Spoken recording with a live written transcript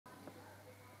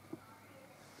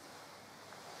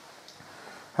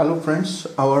Hello friends,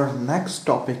 our next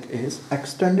topic is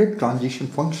extended transition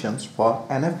functions for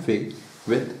NFA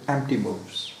with empty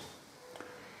moves.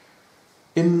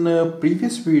 In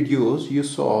previous videos you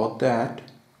saw that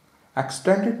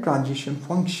extended transition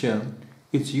function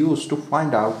is used to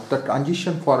find out the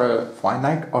transition for a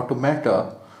finite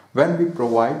automata when we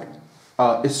provide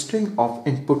a string of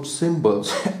input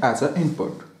symbols as an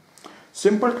input.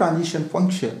 Simple transition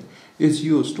function is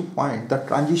used to find the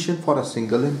transition for a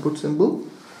single input symbol,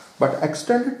 but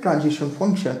extended transition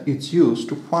function is used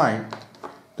to find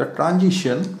the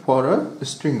transition for a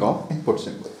string of input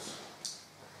symbols.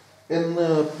 In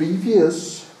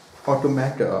previous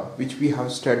automata which we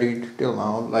have studied till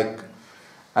now, like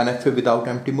NFA without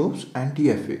empty moves and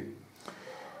DFA,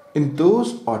 in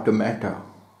those automata,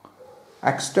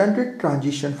 extended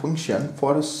transition function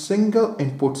for a single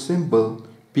input symbol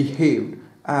behaved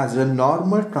as a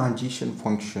normal transition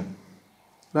function,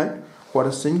 right? For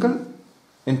a single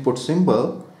input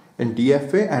symbol in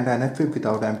DFA and NFA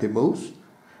without empty moves,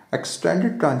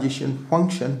 extended transition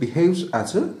function behaves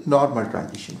as a normal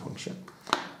transition function.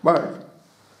 But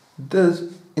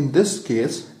in this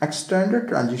case, extended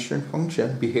transition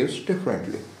function behaves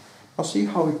differently. Now see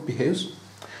how it behaves.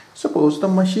 Suppose the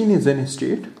machine is in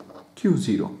state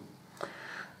Q0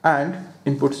 and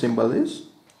input symbol is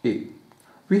A.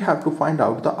 We have to find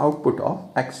out the output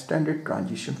of extended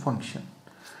transition function.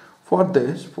 For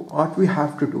this, what we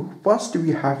have to do, first we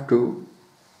have to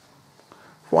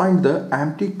find the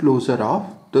empty closure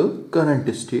of the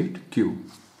current state Q,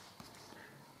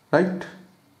 right?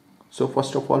 So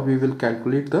first of all we will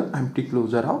calculate the empty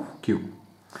closure of Q.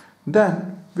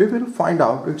 Then we will find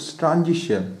out its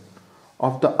transition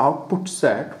of the output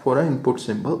set for an input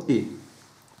symbol A,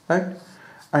 right?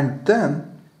 And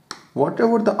then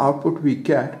whatever the output we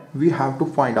get, we have to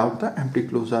find out the empty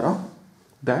closure of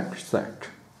that set.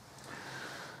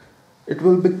 It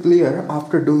will be clear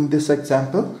after doing this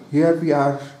example. Here we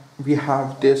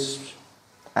have this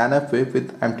NFA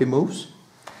with empty moves,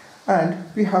 and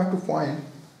we have to find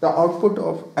the output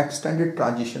of extended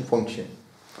transition function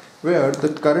where the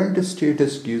current state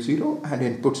is Q0 and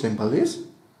input symbol is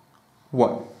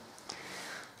 1.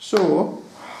 So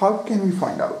how can we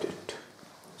find out it?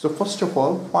 So first of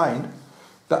all, find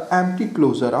the empty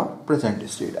closure of present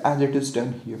state as it is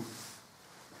done here.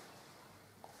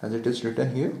 As it is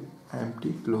written here,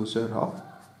 empty closure of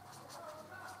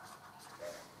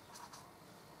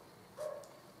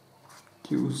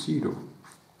Q0.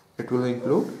 It will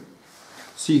include,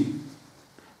 see,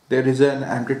 there is an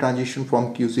empty transition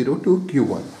from Q0 to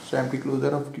Q1. So empty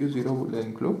closure of Q0 will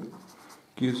include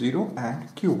Q0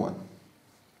 and Q1.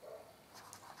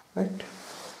 Right?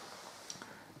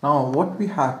 Now what we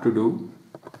have to do,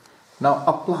 now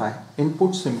apply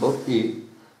input symbol A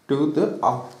to the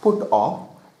output of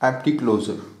empty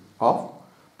closure of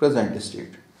present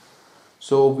state.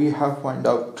 So we have found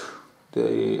out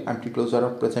the empty closure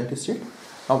of present state.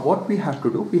 Now what we have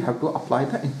to do, we have to apply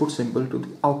the input symbol to the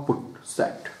output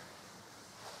set.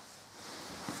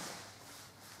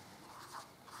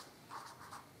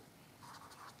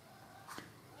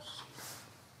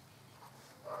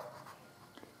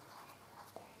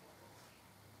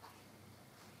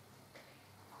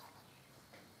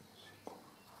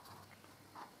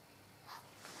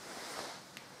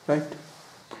 Right?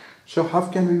 So how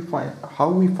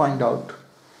we find out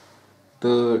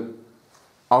the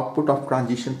output of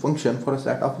transition function for a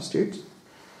set of states?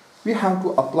 We have to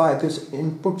apply this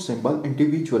input symbol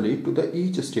individually to the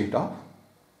each state of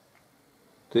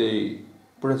the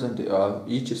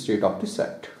each state of the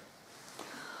set.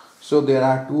 So there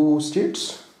are two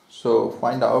states. So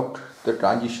find out the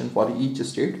transition for each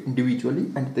state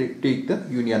individually and they take the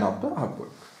union of the output.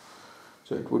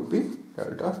 So it would be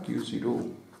delta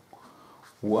Q0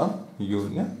 1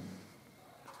 union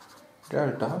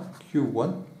delta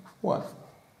Q1 1.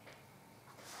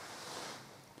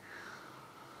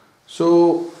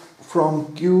 So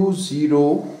from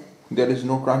Q0 there is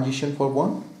no transition for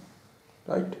 1,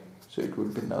 right? So it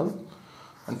would be null,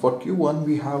 and for Q1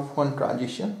 we have one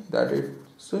transition, that is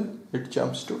it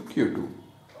jumps to Q2.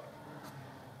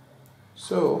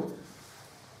 So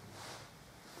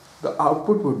the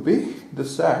output would be the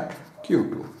set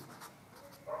Q2.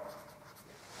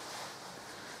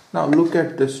 Now look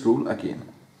at this rule again.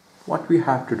 What we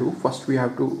have to do, first we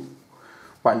have to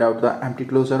find out the empty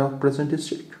closure of present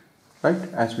state, right?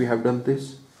 As we have done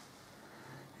this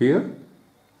here.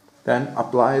 Then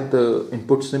apply the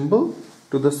input symbol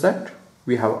to the set.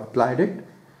 We have applied it.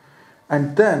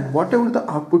 And then whatever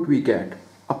the output we get,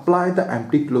 apply the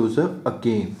empty closure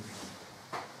again.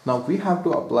 Now we have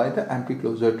to apply the empty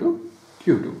closure to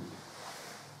Q2.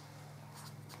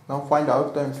 Now find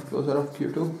out the empty closure of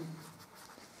Q2.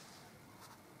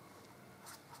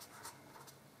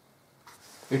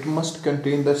 It must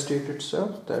contain the state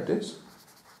itself, that is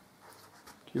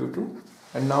Q2.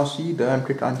 And now see the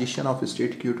empty transition of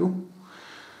state Q2.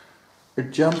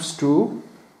 It jumps to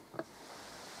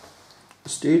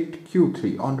state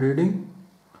Q3 on reading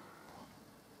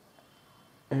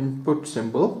input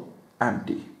symbol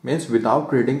empty. Means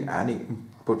without reading any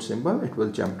input symbol, it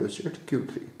will jump to state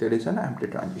Q3. There is an empty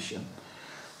transition.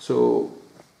 So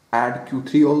add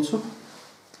Q3 also.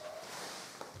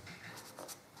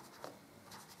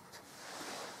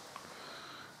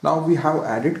 Now we have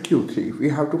added Q3. We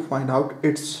have to find out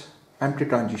its empty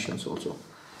transitions also.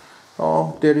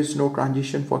 There is no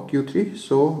transition for Q3,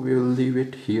 so we will leave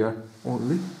it here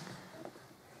only.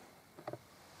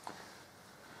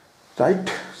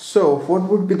 Right. So what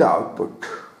would be the output?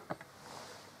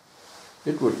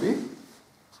 It would be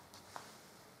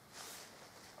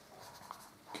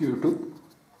Q2,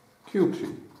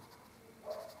 Q3.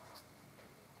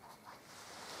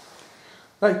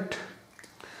 Right.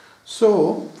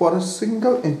 So for a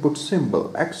single input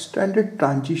symbol, extended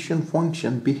transition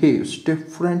function behaves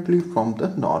differently from the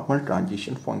normal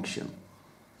transition function,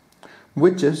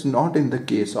 which is not in the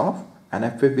case of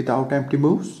NFA without empty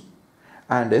moves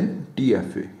and in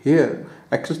DFA. Here,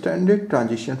 extended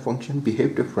transition function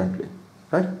behave differently,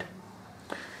 right?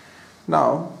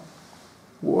 Now,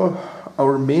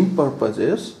 our main purpose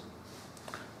is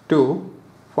to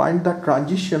find the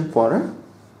transition for a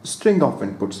string of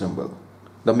input symbol.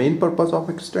 The main purpose of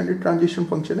extended transition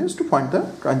function is to find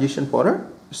the transition for a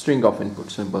string of input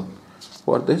symbol.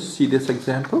 For this, see this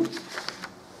example.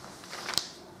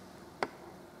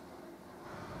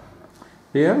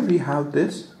 Here we have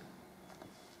this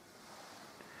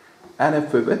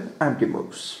NFA with empty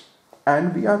moves,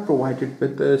 and we are provided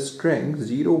with the string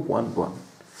 0, 1, 1,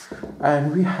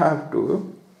 and we have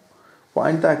to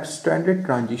find the extended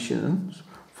transitions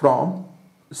from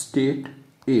state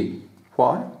A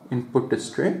for input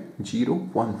string 0,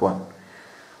 1, 1.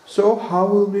 So how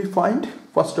will we find?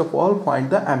 First of all, find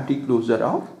the empty closure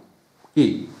of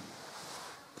A.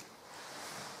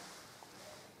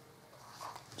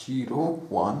 0,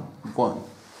 1, 1.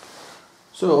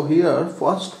 So here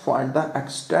first find the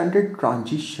extended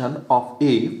transition of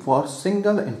A for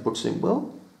single input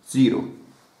symbol 0.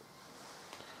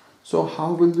 So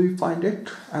how will we find it?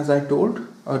 As I told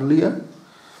earlier,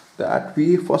 that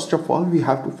we first of all we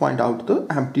have to find out the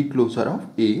empty closure of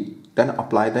A, then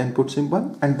apply the input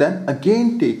symbol, and then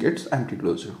again take its empty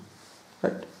closure,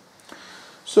 right?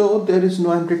 So there is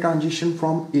no empty transition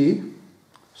from A,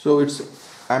 so its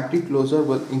empty closure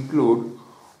will include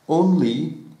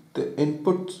only the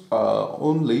input,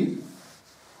 only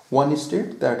one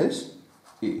state, that is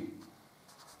A.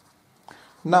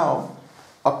 Now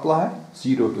apply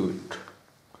 0 to it.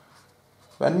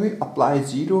 When we apply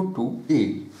 0 to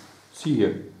A, see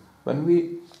here, when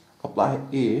we apply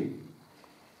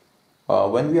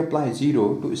when we apply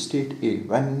 0 to state A,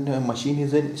 when the machine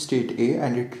is in state A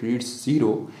and it reads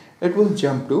 0, it will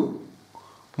jump to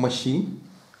machine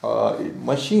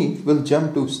will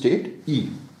jump to state E,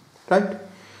 right?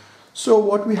 So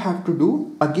what we have to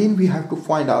do, again we have to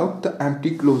find out the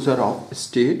empty closure of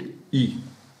state E.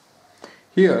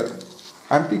 Here,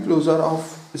 empty closure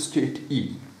of state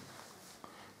E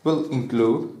will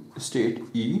include state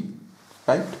E,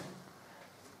 right?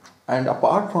 And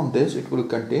apart from this, it will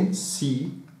contain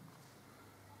C,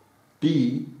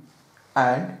 B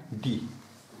and D.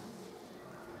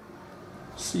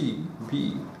 C,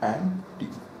 B and D,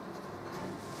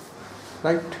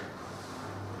 right?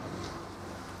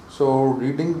 So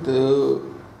reading the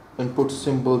input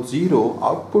symbol 0,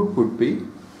 output would be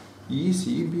E,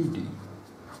 C, B, D.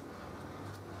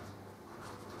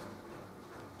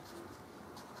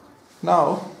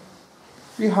 Now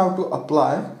we have to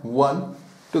apply 1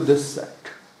 to this set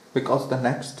because the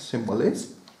next symbol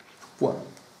is 1.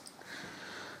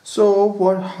 So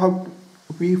how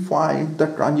we find the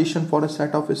transition for a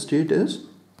set of state is,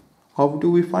 how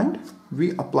do we find?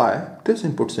 We apply this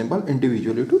input symbol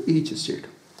individually to each state.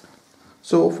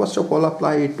 So first of all,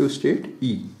 apply it to state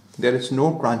E. There is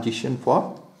no transition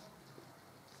for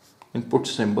input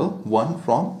symbol 1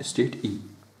 from state E.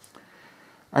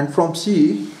 And from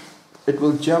C, it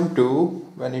will jump to,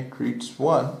 when it reads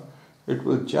 1, it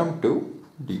will jump to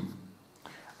D.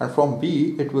 And from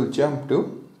B, it will jump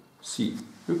to C.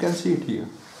 You can see it here.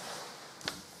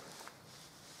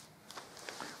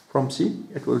 From C,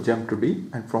 it will jump to D,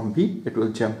 and from B, it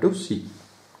will jump to C,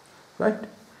 right?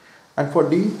 And for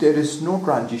D, there is no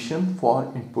transition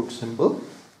for input symbol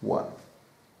 1,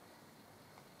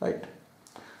 right?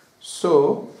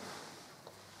 So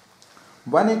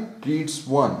when it reads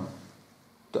 1,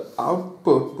 the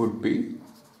output would be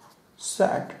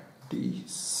set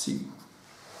DC,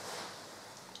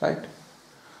 right?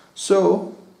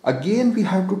 So again we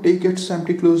have to take its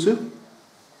empty closure.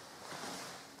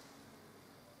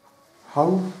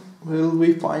 How will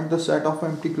we find the set of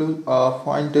empty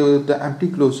the empty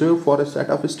closure for a set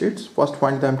of states? First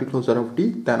find the empty closure of D,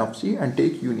 then of C, and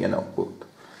take union of both.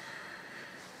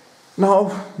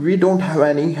 Now we don't have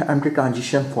any empty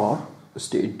transition for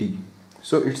state D,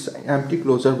 so its empty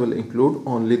closure will include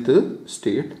only the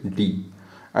state D,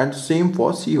 and same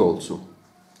for C also,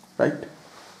 right?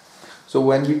 So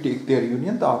when we take their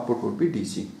union, the output would be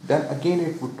DC. Then again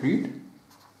it would read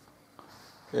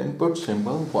input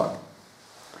symbol 1.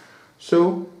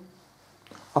 So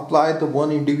apply the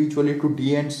 1 individually to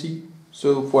D and C.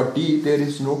 So for D there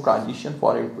is no transition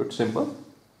for input symbol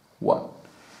 1,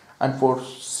 and for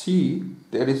C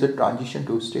there is a transition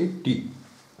to state D.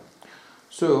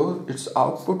 So its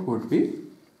output would be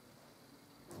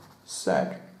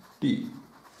set D.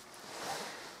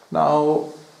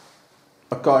 Now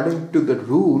according to the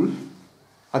rule,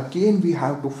 again we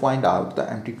have to find out the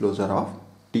empty closure of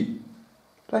D,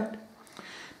 right?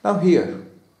 Now here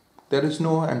there is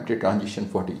no empty transition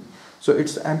for D, so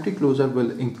its empty closure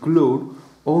will include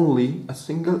only a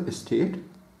single state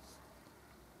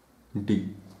D.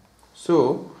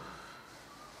 So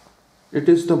it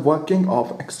is the working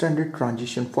of extended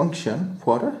transition function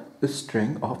for a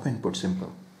string of input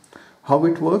symbol. How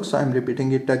it works, I am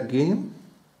repeating it again.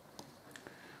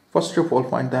 First of all,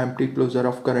 find the empty closure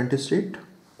of current state,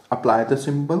 apply the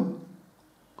symbol,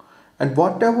 and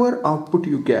whatever output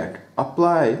you get,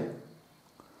 apply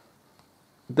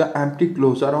the empty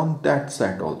closure on that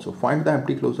set also. Find the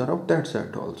empty closure of that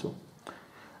set also.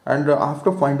 And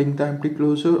after finding the empty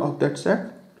closure of that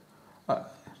set,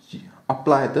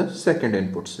 apply the second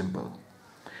input symbol.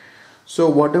 So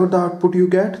whatever the output you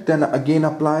get, then again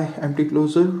apply empty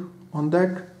closure on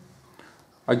that.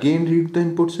 Again read the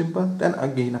input symbol, then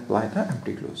again apply the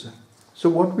empty closure. So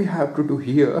what we have to do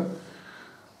here,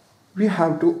 we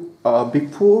have to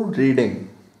before reading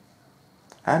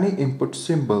any input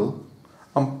symbol,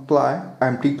 apply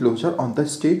empty closure on the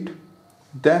state.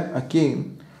 Then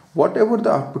again whatever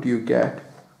the output you get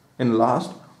in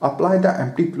last, apply the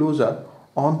empty closure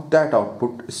on that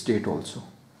output state also,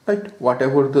 right?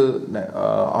 Whatever the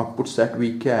output set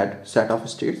we get, set of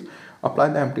states, apply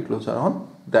the empty closure on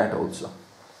that also.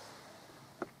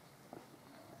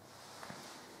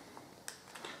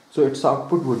 So its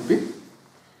output would be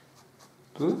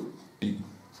the D,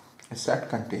 a set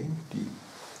containing D.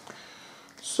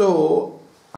 So